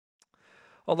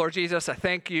Oh, Lord Jesus, I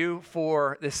thank you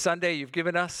for this Sunday you've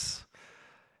given us.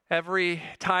 Every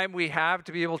time we have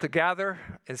to be able to gather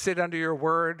and sit under your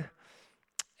word,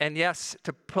 and yes,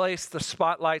 to place the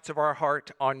spotlights of our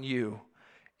heart on you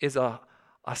is a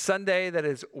Sunday that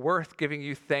is worth giving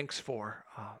you thanks for.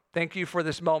 Thank you for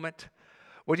this moment.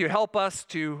 Would you help us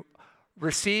to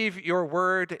receive your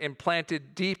word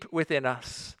implanted deep within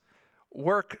us?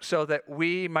 Work so that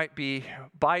we might be,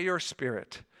 by your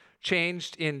Spirit,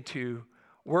 changed into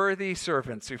worthy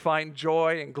servants who find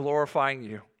joy in glorifying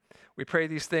you. We pray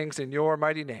these things in your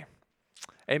mighty name.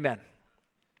 Amen.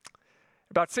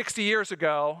 About 60 years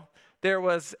ago, there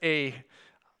was an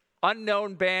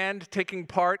unknown band taking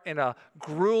part in a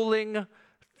grueling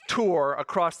tour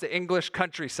across the English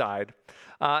countryside.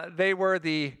 They were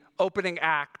the opening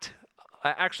act,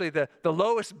 actually the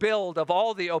lowest billed of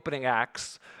all the opening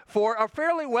acts, for a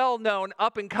fairly well-known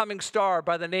up-and-coming star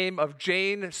by the name of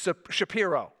Jane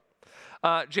Shapiro.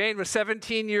 Jane was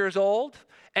 17 years old,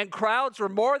 and crowds were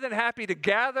more than happy to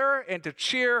gather and to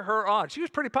cheer her on. She was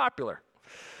pretty popular.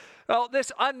 Well,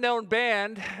 this unknown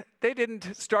band, they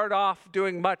didn't start off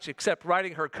doing much except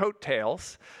riding her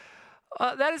coattails.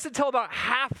 That is until about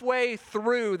halfway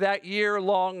through that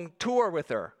year-long tour with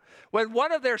her, when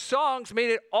one of their songs made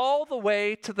it all the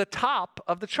way to the top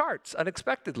of the charts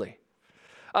unexpectedly.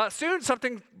 Soon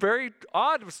something very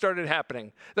odd started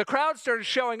happening. The crowd started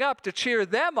showing up to cheer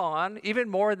them on even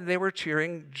more than they were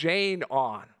cheering Jane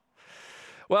on.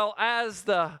 Well, as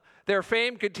their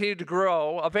fame continued to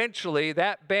grow, eventually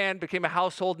that band became a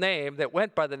household name that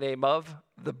went by the name of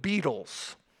the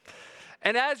Beatles.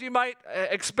 And as you might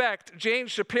expect, Jane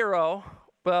Shapiro,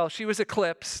 well, she was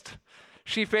eclipsed.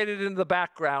 She faded into the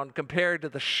background compared to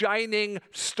the shining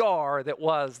star that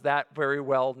was that very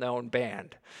well-known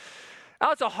band.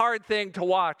 Now, it's a hard thing to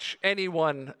watch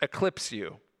anyone eclipse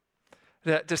you.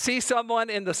 To see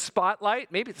someone in the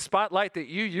spotlight, maybe the spotlight that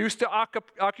you used to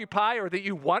occupy or that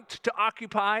you want to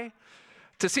occupy,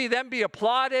 to see them be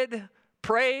applauded,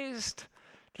 praised,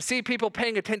 to see people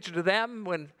paying attention to them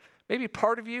when maybe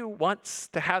part of you wants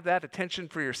to have that attention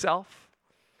for yourself.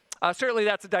 Certainly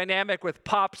that's a dynamic with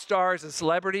pop stars and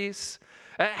celebrities.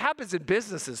 It happens in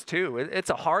businesses too. It's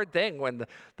a hard thing when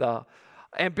the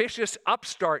ambitious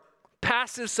upstart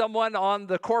passes someone on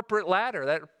the corporate ladder.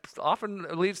 That often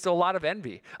leads to a lot of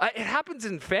envy. It happens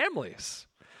in families.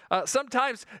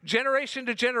 Sometimes generation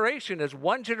to generation, as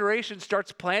one generation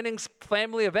starts planning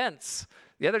family events,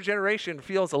 the other generation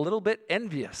feels a little bit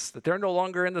envious that they're no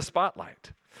longer in the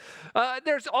spotlight.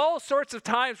 There's all sorts of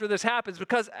times where this happens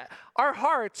because our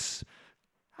hearts,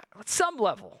 at some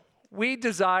level, we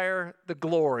desire the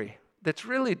glory that's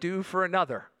really due for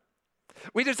another.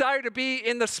 We desire to be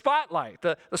in the spotlight,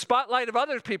 the spotlight of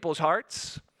other people's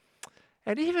hearts,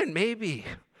 and even maybe,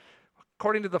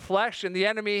 according to the flesh and the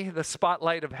enemy, the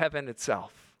spotlight of heaven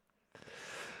itself.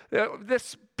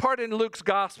 This part in Luke's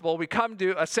gospel, we come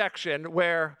to a section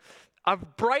where a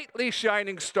brightly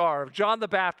shining star of John the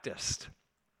Baptist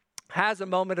has a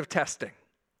moment of testing.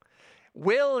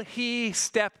 Will he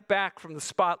step back from the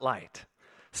spotlight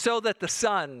so that the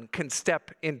sun can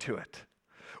step into it?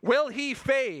 Will he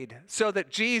fade so that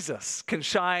Jesus can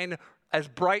shine as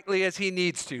brightly as he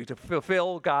needs to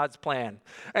fulfill God's plan?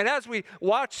 And as we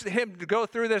watch him go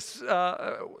through this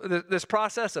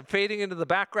process of fading into the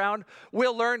background,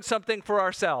 we'll learn something for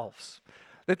ourselves.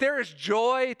 That there is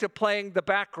joy to playing the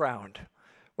background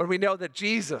when we know that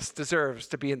Jesus deserves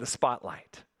to be in the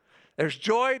spotlight. There's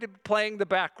joy to playing the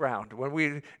background when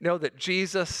we know that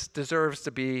Jesus deserves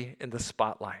to be in the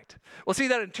spotlight. We'll see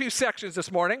that in two sections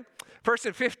this morning. First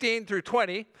in 15 through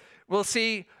 20, we'll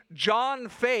see John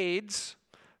fades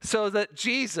so that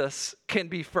Jesus can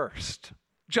be first.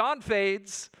 John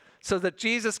fades so that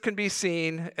Jesus can be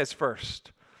seen as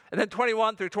first. And then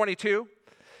 21 through 22,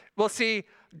 we'll see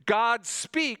God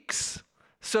speaks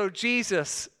so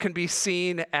Jesus can be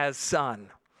seen as son.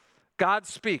 God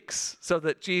speaks so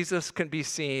that Jesus can be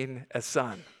seen as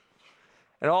son.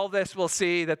 And all this we'll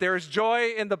see that there is joy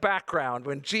in the background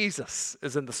when Jesus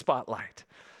is in the spotlight.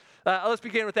 Let's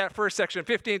begin with that first section,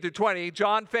 15 through 20.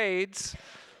 John fades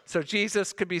so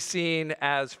Jesus can be seen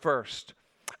as first.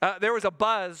 There was a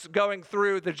buzz going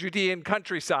through the Judean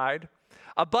countryside,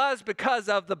 a buzz because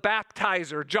of the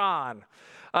baptizer, John.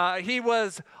 He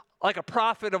was like a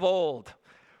prophet of old,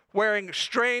 wearing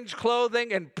strange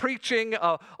clothing and preaching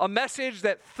a message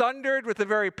that thundered with the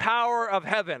very power of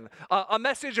heaven, a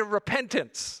message of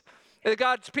repentance. That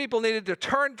God's people needed to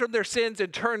turn from their sins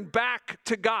and turn back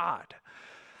to God.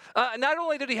 Not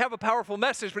only did he have a powerful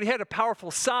message, but he had a powerful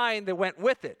sign that went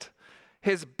with it,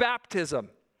 his baptism.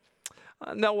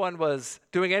 No one was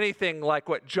doing anything like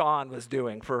what John was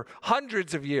doing for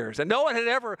hundreds of years. And no one had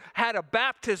ever had a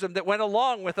baptism that went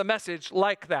along with a message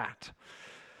like that.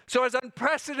 So as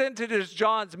unprecedented as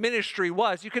John's ministry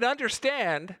was, you can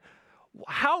understand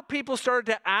how people started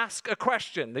to ask a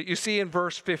question that you see in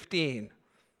verse 15.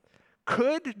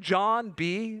 Could John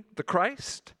be the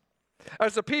Christ?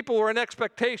 As the people were in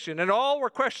expectation, and all were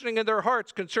questioning in their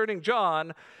hearts concerning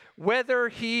John, whether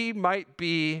he might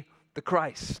be the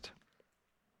Christ.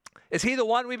 Is he the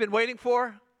one we've been waiting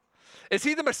for? Is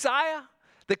he the Messiah?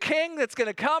 The king that's going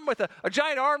to come with a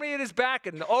giant army at his back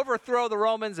and overthrow the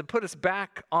Romans and put us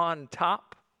back on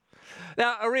top?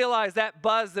 Now, I realize that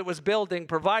buzz that was building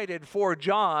provided for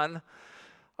John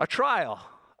a trial,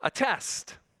 a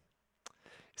test.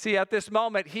 See, at this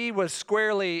moment, he was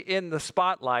squarely in the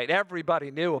spotlight. Everybody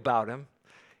knew about him.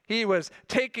 He was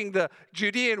taking the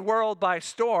Judean world by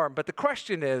storm. But the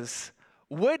question is,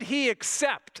 would he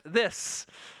accept this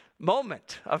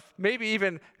moment of maybe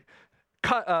even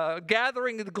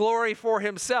gathering the glory for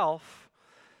himself,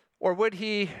 or would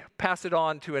he pass it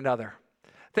on to another?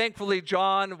 Thankfully,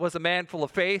 John was a man full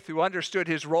of faith who understood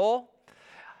his role,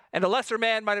 and a lesser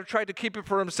man might have tried to keep it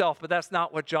for himself, but that's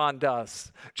not what John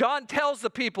does. John tells the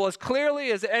people as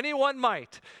clearly as anyone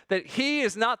might that he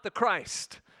is not the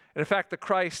Christ. And in fact, the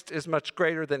Christ is much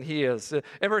greater than he is.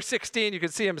 In verse 16, you can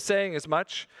see him saying as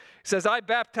much. He says, I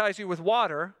baptize you with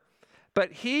water,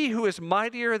 but he who is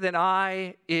mightier than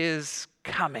I is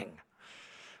coming.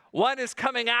 One is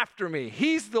coming after me.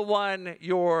 He's the one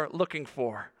you're looking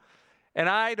for. And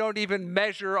I don't even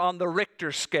measure on the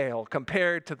Richter scale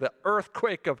compared to the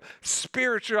earthquake of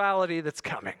spirituality that's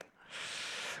coming.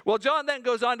 Well, John then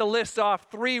goes on to list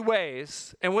off 3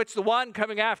 ways in which the one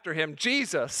coming after him,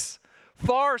 Jesus,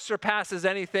 far surpasses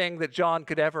anything that John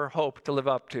could ever hope to live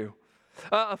up to.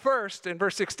 First, in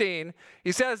verse 16,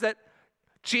 he says that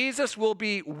Jesus will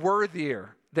be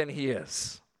worthier than he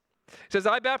is. He says,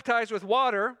 I baptize with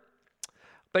water,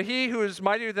 but he who is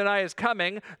mightier than I is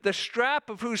coming, the strap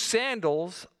of whose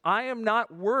sandals I am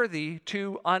not worthy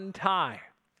to untie.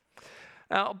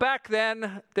 Now, back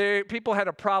then, people had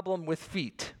a problem with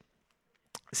feet.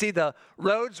 See, the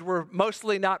roads were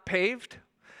mostly not paved,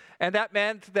 and that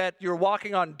meant that you're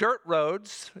walking on dirt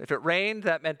roads. If it rained,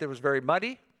 that meant it was very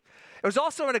muddy. It was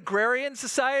also an agrarian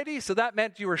society, so that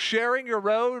meant you were sharing your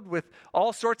road with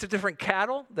all sorts of different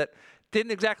cattle that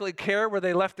didn't exactly care where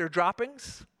they left their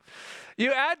droppings.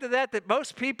 You add to that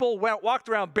most people walked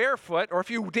around barefoot, or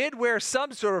if you did wear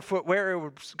some sort of footwear, it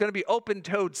was going to be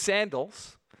open-toed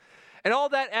sandals. And all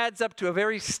that adds up to a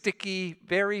very sticky,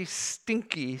 very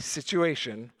stinky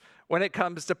situation when it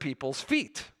comes to people's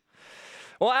feet.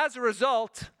 Well, as a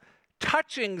result,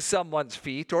 touching someone's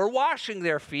feet or washing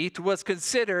their feet was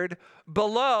considered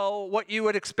below what you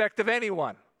would expect of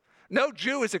anyone. No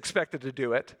Jew is expected to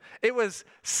do it. It was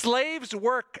slaves'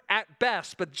 work at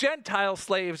best, but Gentile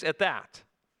slaves at that.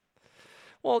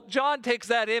 Well, John takes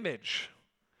that image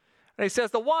and he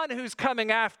says, the one who's coming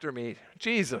after me,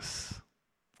 Jesus,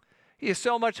 he is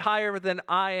so much higher than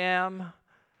I am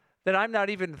that I'm not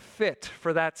even fit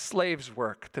for that slave's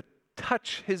work to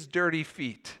touch his dirty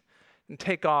feet and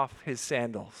take off his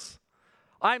sandals.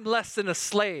 I'm less than a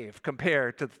slave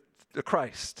compared to the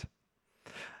Christ.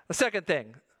 The second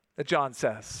thing that John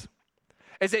says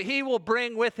is that he will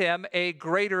bring with him a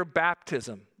greater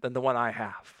baptism than the one I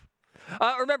have.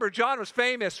 Remember, John was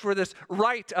famous for this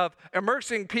rite of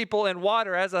immersing people in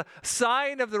water as a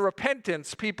sign of the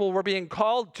repentance people were being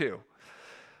called to.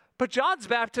 But John's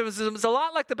baptism is a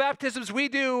lot like the baptisms we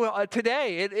do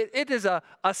today. It is a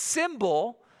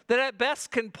symbol that at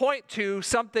best can point to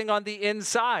something on the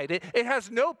inside. It has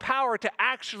no power to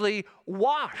actually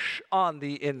wash on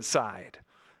the inside,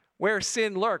 where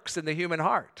sin lurks in the human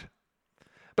heart.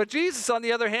 But Jesus, on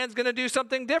the other hand, is going to do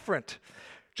something different.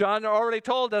 John already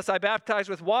told us, I baptize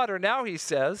with water. Now he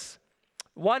says,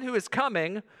 one who is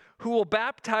coming, who will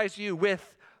baptize you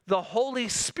with the Holy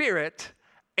Spirit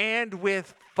and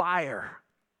with fire.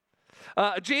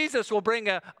 Jesus will bring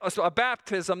a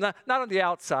baptism, not on the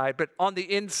outside, but on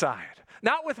the inside.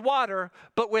 Not with water,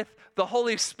 but with the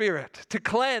Holy Spirit to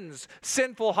cleanse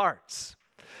sinful hearts.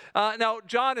 Now,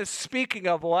 John is speaking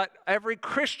of what every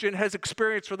Christian has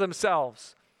experienced for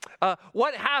themselves.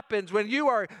 What happens when you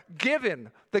are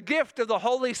given the gift of the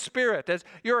Holy Spirit as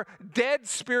your dead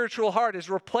spiritual heart is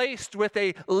replaced with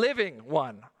a living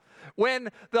one? When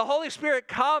the Holy Spirit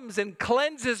comes and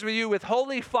cleanses you with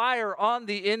holy fire on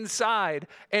the inside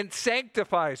and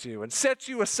sanctifies you and sets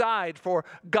you aside for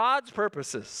God's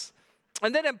purposes,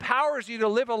 and then empowers you to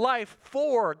live a life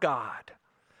for God.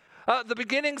 The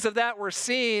beginnings of that were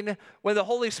seen when the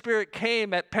Holy Spirit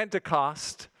came at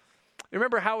Pentecost.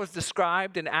 Remember how it was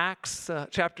described in Acts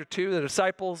chapter 2? The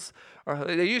disciples,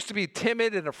 they used to be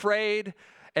timid and afraid,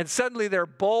 and suddenly they're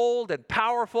bold and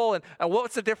powerful. And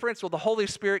what's the difference? Well, the Holy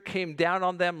Spirit came down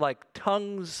on them like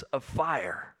tongues of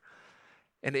fire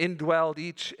and indwelled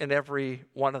each and every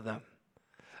one of them.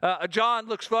 John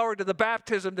looks forward to the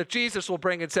baptism that Jesus will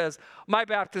bring and says, my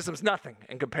baptism's nothing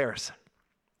in comparison.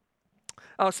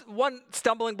 One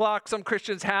stumbling block some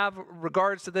Christians have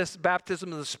regards to this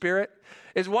baptism of the Spirit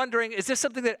is wondering, is this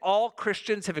something that all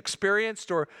Christians have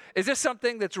experienced, or is this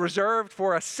something that's reserved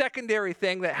for a secondary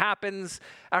thing that happens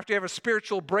after you have a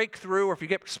spiritual breakthrough or if you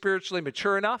get spiritually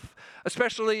mature enough?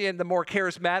 Especially in the more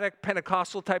charismatic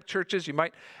Pentecostal type churches, you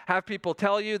might have people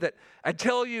tell you that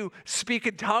until you speak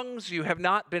in tongues, you have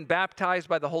not been baptized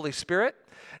by the Holy Spirit.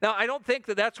 Now, I don't think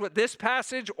that that's what this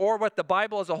passage or what the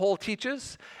Bible as a whole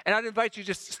teaches. And I'd invite you to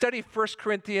just study 1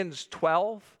 Corinthians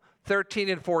 12, 13,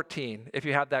 and 14 if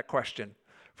you have that question.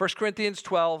 1 Corinthians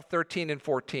 12, 13, and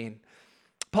 14.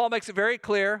 Paul makes it very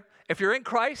clear, if you're in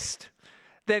Christ,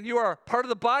 then you are part of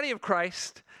the body of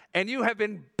Christ, and you have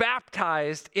been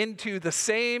baptized into the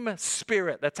same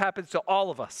Spirit. That happens to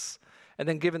all of us, and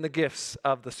then given the gifts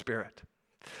of the Spirit.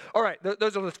 All right,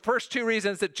 those are the first two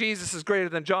reasons that Jesus is greater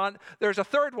than John. There's a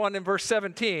third one in verse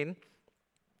 17,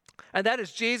 and that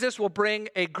is Jesus will bring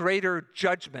a greater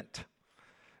judgment.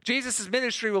 Jesus'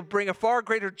 ministry will bring a far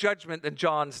greater judgment than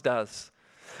John's does.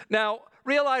 Now,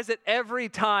 realize that every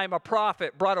time a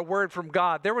prophet brought a word from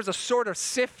God, there was a sort of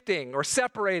sifting or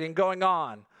separating going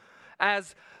on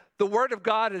as the word of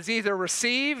God is either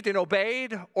received and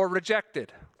obeyed or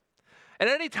rejected. And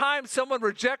any time someone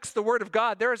rejects the word of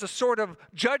God, there is a sort of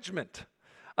judgment,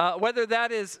 whether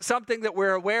that is something that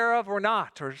we're aware of or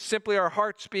not, or simply our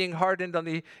hearts being hardened on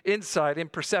the inside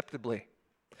imperceptibly.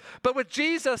 But with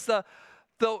Jesus, the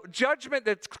judgment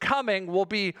that's coming will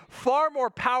be far more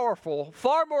powerful,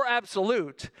 far more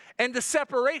absolute, and the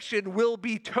separation will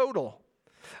be total.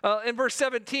 In verse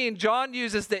 17, John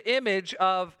uses the image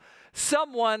of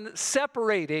someone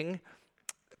separating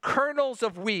kernels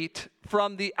of wheat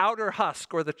from the outer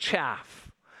husk or the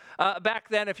chaff. Back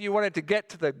then, if you wanted to get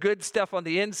to the good stuff on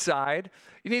the inside,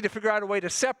 you need to figure out a way to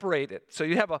separate it. So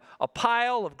you have a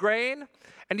pile of grain,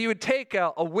 and you would take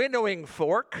a winnowing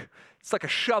fork, it's like a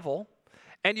shovel,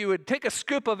 and you would take a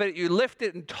scoop of it, you lift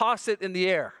it and toss it in the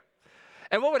air.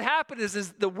 And what would happen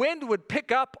is the wind would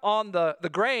pick up on the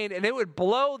grain, and it would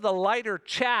blow the lighter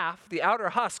chaff, the outer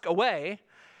husk, away,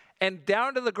 and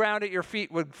down to the ground at your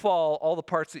feet would fall all the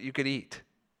parts that you could eat.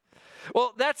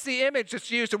 Well, that's the image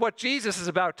that's used of what Jesus is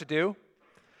about to do.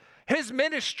 His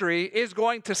ministry is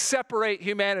going to separate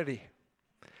humanity.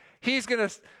 He's going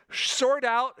to sort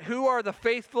out who are the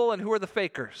faithful and who are the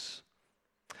fakers.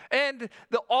 And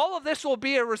all of this will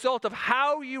be a result of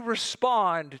how you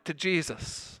respond to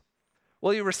Jesus.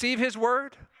 Will you receive his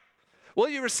word? Will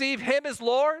you receive him as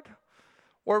Lord?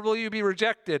 Or will you be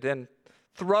rejected and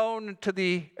thrown to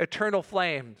the eternal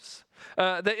flames?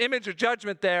 The image of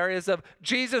judgment there is of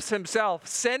Jesus himself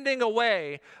sending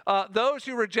away those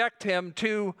who reject him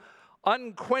to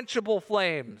unquenchable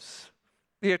flames,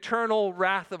 the eternal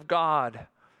wrath of God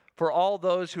for all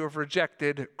those who have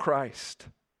rejected Christ.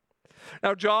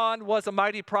 Now, John was a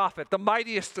mighty prophet, the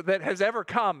mightiest that has ever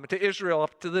come to Israel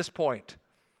up to this point.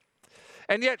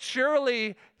 And yet,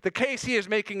 surely the case he is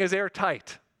making is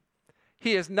airtight.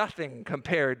 He is nothing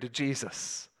compared to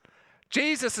Jesus.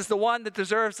 Jesus is the one that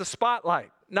deserves the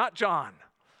spotlight, not John.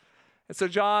 And so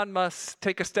John must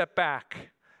take a step back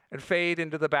and fade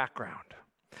into the background.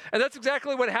 And that's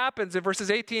exactly what happens in verses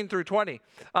 18 through 20.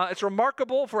 It's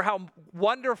remarkable for how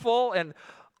wonderful and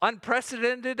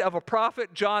unprecedented of a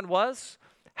prophet John was,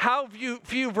 how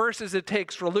few verses it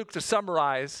takes for Luke to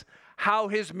summarize how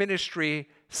his ministry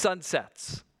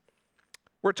sunsets.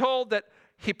 We're told that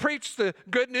he preached the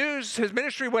good news. His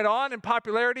ministry went on in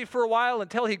popularity for a while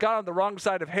until he got on the wrong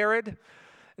side of Herod.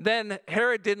 Then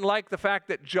Herod didn't like the fact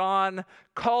that John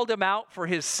called him out for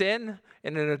his sin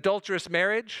in an adulterous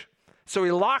marriage. So he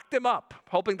locked him up,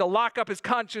 hoping to lock up his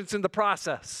conscience in the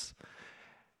process.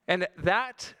 And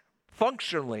that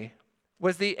functionally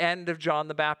was the end of John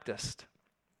the Baptist.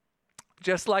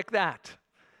 Just like that,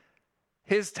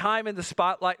 his time in the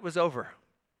spotlight was over.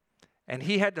 And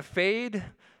he had to fade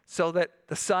so that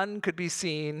the Son could be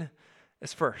seen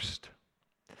as first.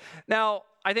 Now,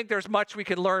 I think there's much we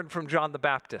can learn from John the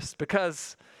Baptist,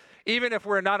 because even if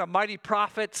we're not a mighty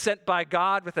prophet sent by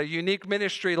God with a unique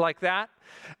ministry like that,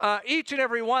 each and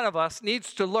every one of us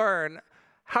needs to learn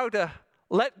how to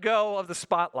let go of the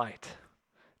spotlight,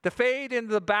 to fade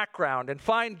into the background and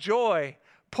find joy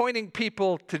pointing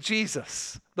people to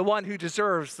Jesus, the one who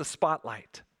deserves the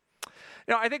spotlight.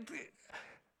 You know, I think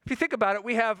If you think about it,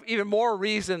 we have even more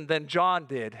reason than John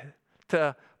did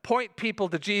to point people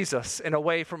to Jesus and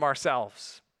away from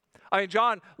ourselves. I mean,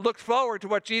 John looked forward to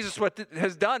what Jesus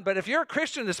has done, but if you're a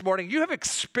Christian this morning, you have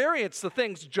experienced the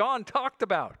things John talked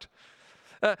about.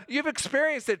 You've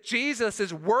experienced that Jesus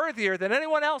is worthier than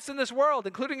anyone else in this world,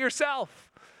 including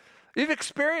yourself. You've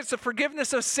experienced the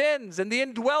forgiveness of sins and the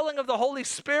indwelling of the Holy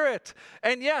Spirit.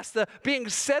 And yes, the being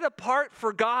set apart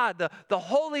for God, the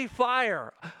holy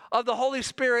fire of the Holy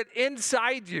Spirit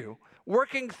inside you,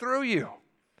 working through you.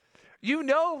 You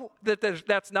know that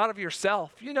that's not of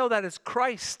yourself. You know that is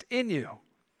Christ in you.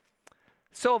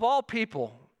 So of all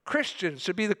people, Christians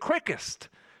should be the quickest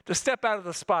to step out of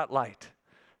the spotlight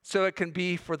so it can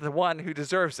be for the one who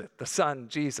deserves it, the Son,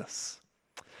 Jesus.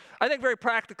 I think very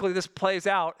practically this plays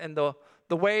out in the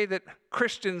way that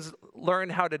Christians learn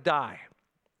how to die.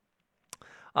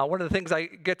 One of the things I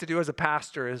get to do as a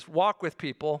pastor is walk with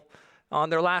people on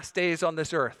their last days on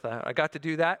this earth. I got to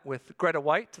do that with Greta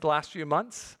White the last few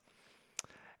months.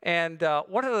 And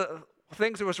one of the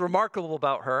things that was remarkable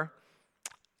about her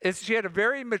is she had a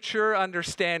very mature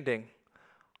understanding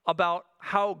about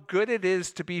how good it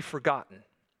is to be forgotten.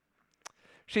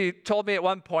 She told me at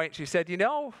one point, she said,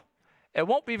 it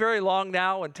won't be very long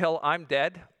now until I'm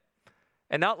dead,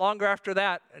 and not longer after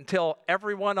that until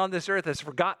everyone on this earth has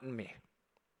forgotten me.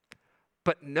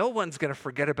 But no one's going to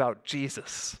forget about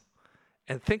Jesus.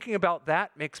 And thinking about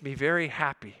that makes me very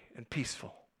happy and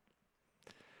peaceful.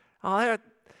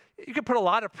 You can put a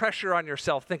lot of pressure on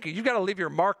yourself thinking you've got to leave your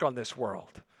mark on this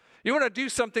world. You want to do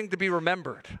something to be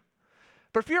remembered.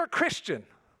 But if you're a Christian,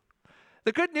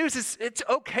 the good news is it's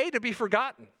okay to be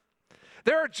forgotten.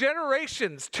 There are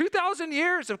generations, 2,000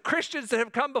 years of Christians that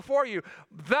have come before you,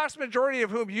 vast majority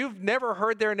of whom you've never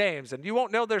heard their names, and you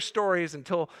won't know their stories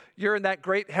until you're in that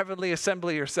great heavenly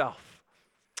assembly yourself.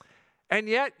 And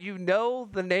yet you know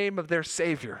the name of their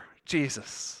Savior,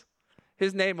 Jesus.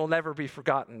 His name will never be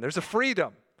forgotten. There's a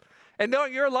freedom. And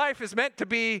knowing your life is meant to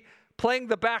be playing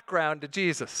the background to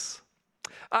Jesus.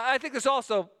 I think this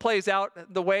also plays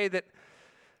out the way that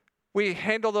we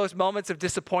handle those moments of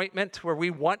disappointment where we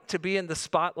want to be in the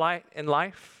spotlight in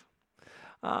life.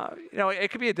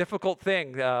 It can be a difficult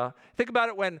thing. Think about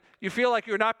it when you feel like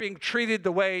you're not being treated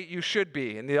the way you should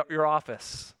be in your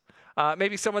office.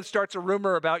 Maybe someone starts a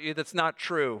rumor about you that's not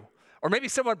true. Or maybe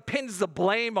someone pins the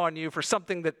blame on you for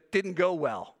something that didn't go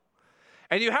well.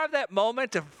 And you have that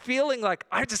moment of feeling like,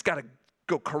 I just got to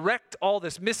go correct all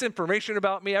this misinformation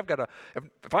about me.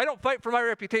 If I don't fight for my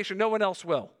reputation, no one else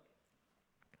will.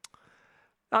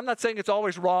 I'm not saying it's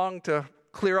always wrong to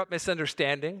clear up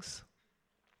misunderstandings.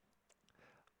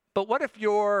 But what if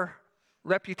your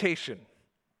reputation,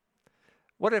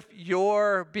 what if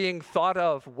your being thought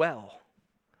of well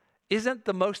isn't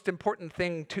the most important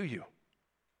thing to you?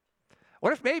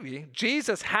 What if maybe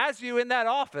Jesus has you in that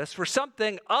office for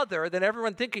something other than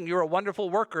everyone thinking you're a wonderful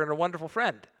worker and a wonderful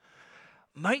friend?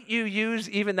 Might you use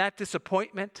even that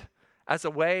disappointment as a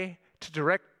way to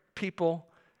direct people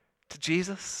to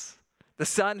Jesus? The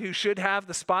Son who should have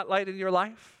the spotlight in your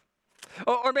life?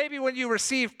 Or maybe when you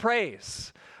receive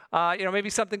praise, maybe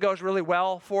something goes really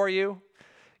well for you.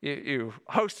 You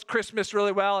host Christmas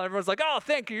really well, and everyone's like, oh,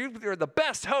 thank you. You're the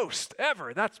best host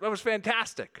ever. That was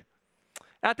fantastic.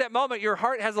 At that moment, your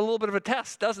heart has a little bit of a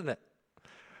test, doesn't it?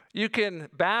 You can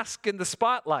bask in the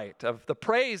spotlight of the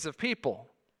praise of people.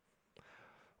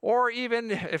 Or even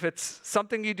if it's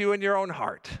something you do in your own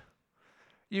heart,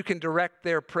 you can direct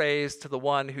their praise to the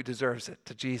one who deserves it,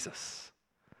 to Jesus.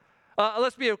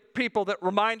 Let's be a people that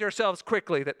remind ourselves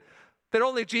quickly that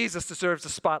only Jesus deserves the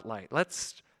spotlight.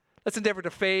 Let's endeavor to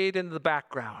fade into the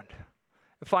background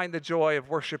and find the joy of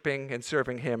worshiping and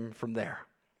serving him from there.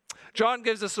 John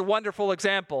gives us a wonderful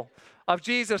example of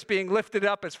Jesus being lifted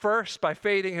up as first by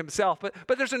fading himself.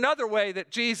 But there's another way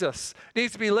that Jesus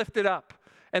needs to be lifted up,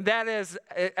 and that is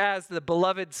as the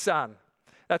beloved Son.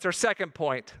 That's our second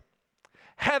point.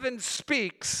 Heaven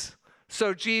speaks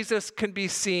so Jesus can be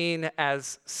seen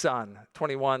as Son,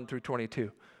 21 through 22.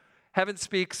 Heaven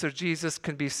speaks so Jesus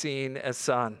can be seen as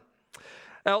Son.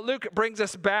 Now, Luke brings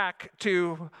us back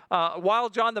to while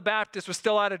John the Baptist was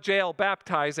still out of jail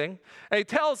baptizing, and he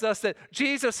tells us that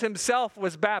Jesus himself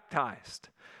was baptized.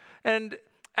 And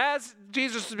as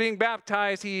Jesus is being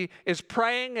baptized, he is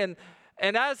praying, and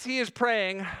as he is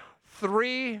praying,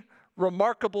 three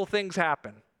remarkable things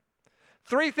happen.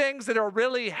 Three things that are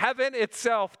really heaven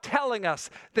itself telling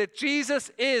us that Jesus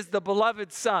is the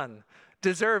beloved Son,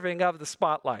 deserving of the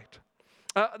spotlight.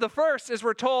 The first is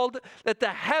we're told that the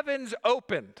heavens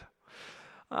opened.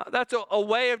 That's a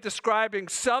way of describing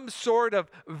some sort of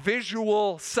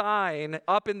visual sign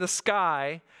up in the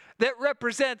sky that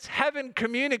represents heaven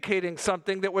communicating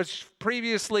something that was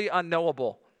previously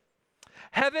unknowable.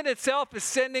 Heaven itself is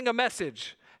sending a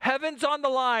message. Heaven's on the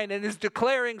line and is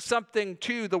declaring something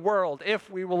to the world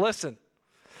if we will listen.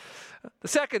 The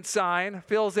second sign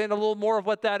fills in a little more of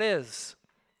what that is.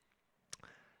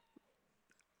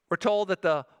 We're told that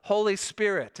the Holy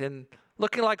Spirit, in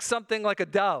looking like something like a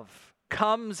dove,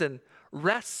 comes and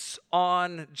rests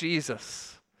on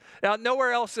Jesus. Now,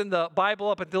 nowhere else in the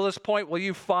Bible up until this point will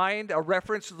you find a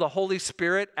reference to the Holy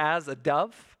Spirit as a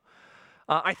dove.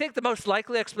 I think the most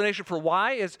likely explanation for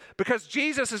why is because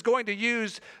Jesus is going to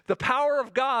use the power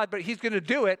of God, but he's going to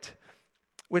do it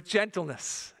with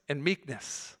gentleness and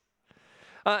meekness.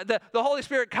 The Holy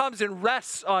Spirit comes and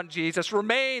rests on Jesus,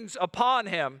 remains upon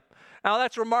him. Now,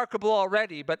 that's remarkable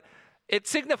already, but it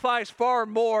signifies far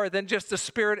more than just the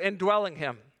Spirit indwelling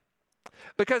him.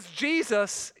 Because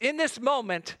Jesus, in this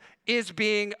moment, is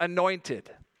being anointed.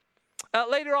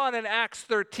 Later on in Acts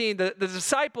 13, the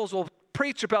disciples will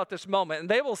preach about this moment, and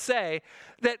they will say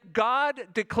that God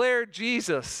declared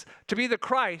Jesus to be the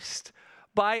Christ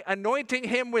by anointing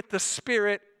him with the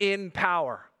Spirit in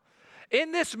power.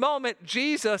 In this moment,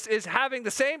 Jesus is having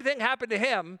the same thing happen to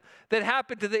him that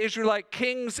happened to the Israelite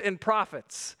kings and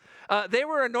prophets. They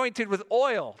were anointed with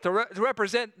oil to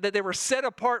represent that they were set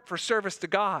apart for service to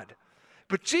God.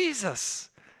 But Jesus,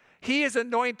 he is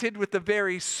anointed with the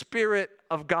very Spirit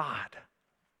of God.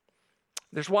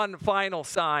 There's one final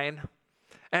sign.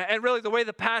 And really the way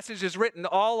the passage is written,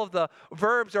 all of the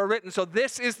verbs are written. So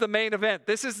this is the main event.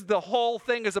 This is the whole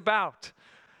thing is about.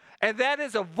 And that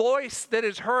is a voice that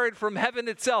is heard from heaven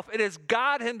itself. It is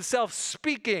God himself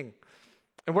speaking.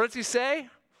 And what does he say?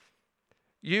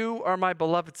 You are my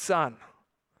beloved Son.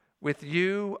 With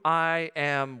you I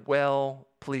am well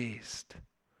pleased.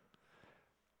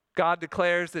 God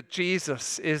declares that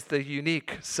Jesus is the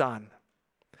unique Son.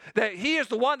 That he is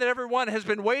the one that everyone has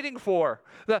been waiting for.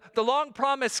 The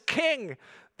long-promised King,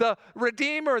 the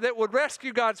Redeemer that would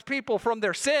rescue God's people from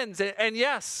their sins. And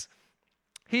yes,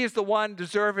 he is the one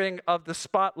deserving of the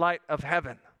spotlight of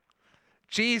heaven.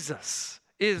 Jesus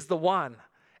is the one.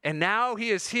 And now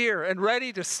he is here and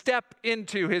ready to step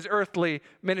into his earthly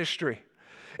ministry.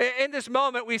 In this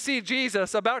moment, we see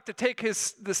Jesus about to take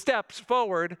the steps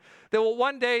forward that will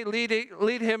one day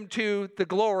lead him to the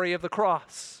glory of the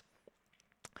cross.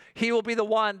 He will be the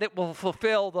one that will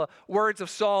fulfill the words of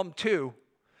Psalm 2,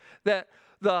 that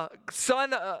the Son,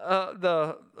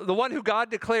 the one who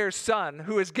God declares Son,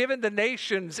 who is given the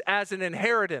nations as an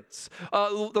inheritance,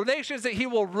 the nations that he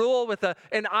will rule with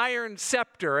an iron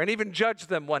scepter and even judge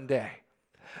them one day.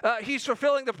 He's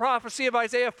fulfilling the prophecy of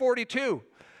Isaiah 42,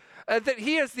 that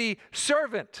he is the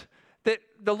servant that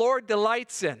the Lord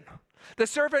delights in, the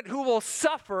servant who will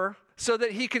suffer so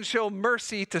that he can show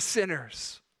mercy to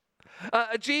sinners.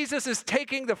 Jesus is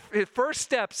taking his first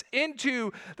steps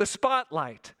into the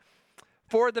spotlight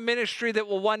for the ministry that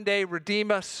will one day redeem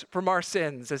us from our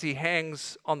sins as he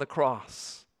hangs on the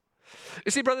cross.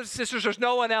 You see, brothers and sisters, there's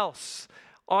no one else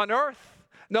on earth,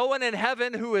 no one in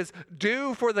heaven who is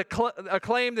due for the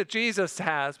acclaim that Jesus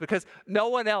has, because no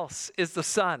one else is the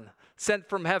Son sent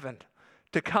from heaven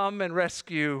to come and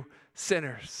rescue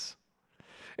sinners.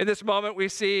 In this moment, we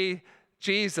see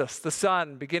Jesus, the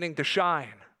Son, beginning to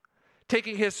shine,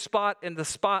 taking his spot in the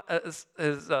spotlight,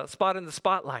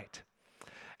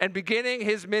 and beginning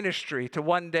his ministry to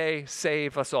one day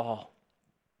save us all.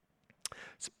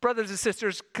 So, brothers and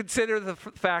sisters, consider the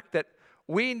fact that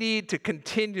we need to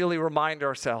continually remind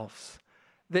ourselves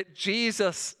that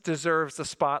Jesus deserves the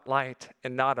spotlight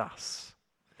and not us.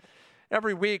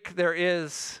 Every week there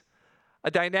is a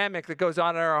dynamic that goes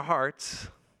on in our hearts.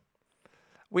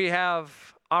 We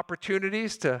have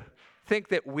opportunities to think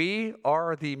that we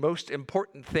are the most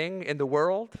important thing in the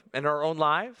world, in our own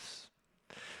lives.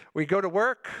 We go to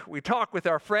work, we talk with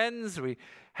our friends, we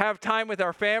have time with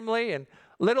our family, and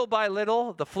little by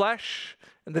little, the flesh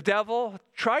and the devil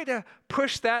try to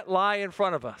push that lie in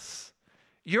front of us.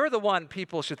 You're the one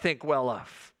people should think well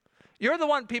of. You're the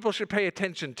one people should pay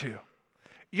attention to.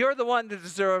 You're the one that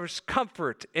deserves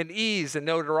comfort and ease and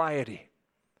notoriety.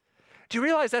 Do you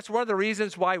realize that's one of the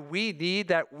reasons why we need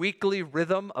that weekly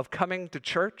rhythm of coming to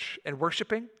church and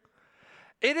worshiping?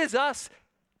 It is us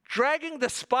dragging the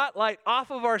spotlight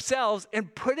off of ourselves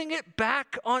and putting it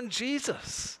back on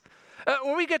Jesus.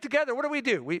 When we get together, what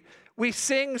do? We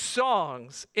sing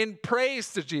songs in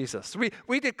praise to Jesus.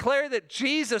 We declare that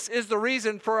Jesus is the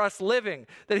reason for us living,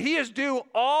 that he is due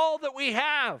all that we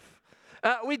have.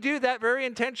 We do that very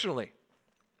intentionally,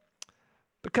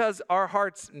 because our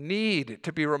hearts need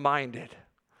to be reminded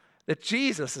that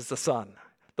Jesus is the Son,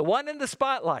 the one in the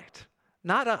spotlight,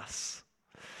 not us.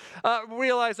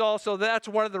 Realize also that's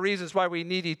one of the reasons why we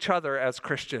need each other as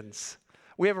Christians.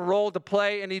 We have a role to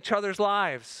play in each other's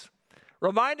lives,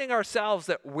 reminding ourselves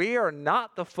that we are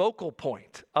not the focal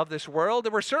point of this world,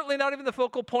 and we're certainly not even the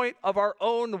focal point of our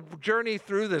own journey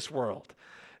through this world.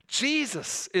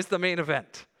 Jesus is the main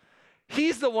event.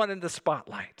 He's the one in the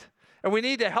spotlight, and we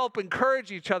need to help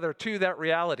encourage each other to that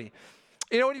reality.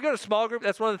 You know, when you go to small group,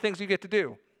 that's one of the things you get to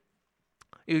do.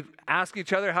 You ask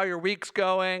each other how your week's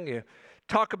going, you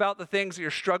talk about the things that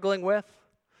you're struggling with,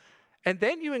 and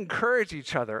then you encourage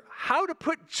each other how to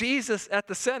put Jesus at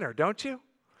the center, don't you?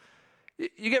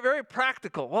 You get very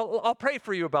practical. Well, I'll pray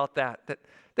for you about that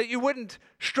you wouldn't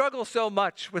struggle so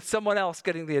much with someone else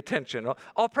getting the attention.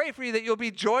 I'll pray for you that you'll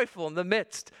be joyful in the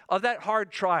midst of that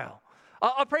hard trial.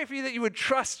 I'll pray for you that you would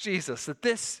trust Jesus, that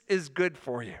this is good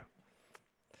for you.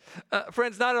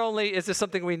 Friends, not only is this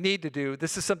something we need to do,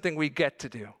 this is something we get to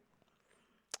do.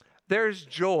 There's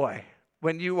joy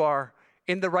when you are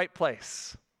in the right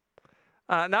place,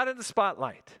 not in the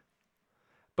spotlight,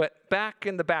 but back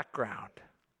in the background,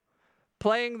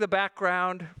 playing the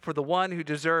background for the one who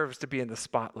deserves to be in the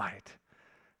spotlight.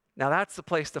 Now that's the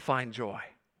place to find joy.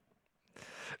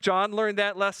 John learned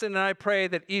that lesson, and I pray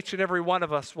that each and every one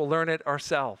of us will learn it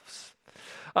ourselves.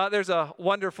 There's a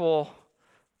wonderful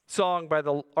song by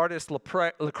the artist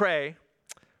Lecrae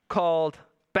called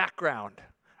Background.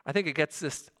 I think it gets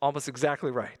this almost exactly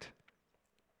right.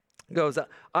 It goes,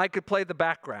 I could play the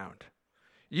background.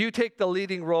 You take the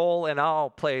leading role and I'll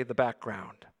play the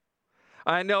background.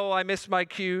 I know I miss my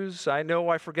cues. I know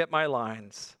I forget my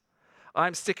lines.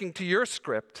 I'm sticking to your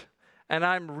script and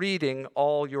I'm reading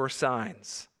all your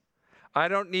signs. I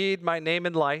don't need my name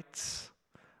in lights.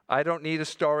 I don't need a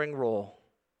starring role.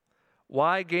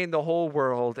 Why gain the whole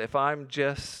world if I'm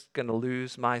just going to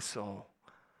lose my soul?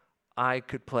 I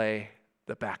could play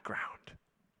the background.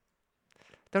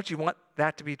 Don't you want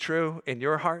that to be true in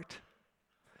your heart?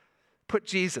 Put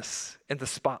Jesus in the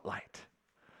spotlight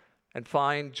and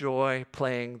find joy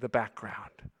playing the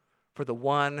background for the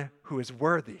one who is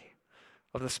worthy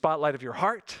of the spotlight of your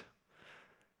heart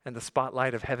and the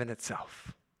spotlight of heaven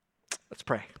itself. Let's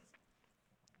pray.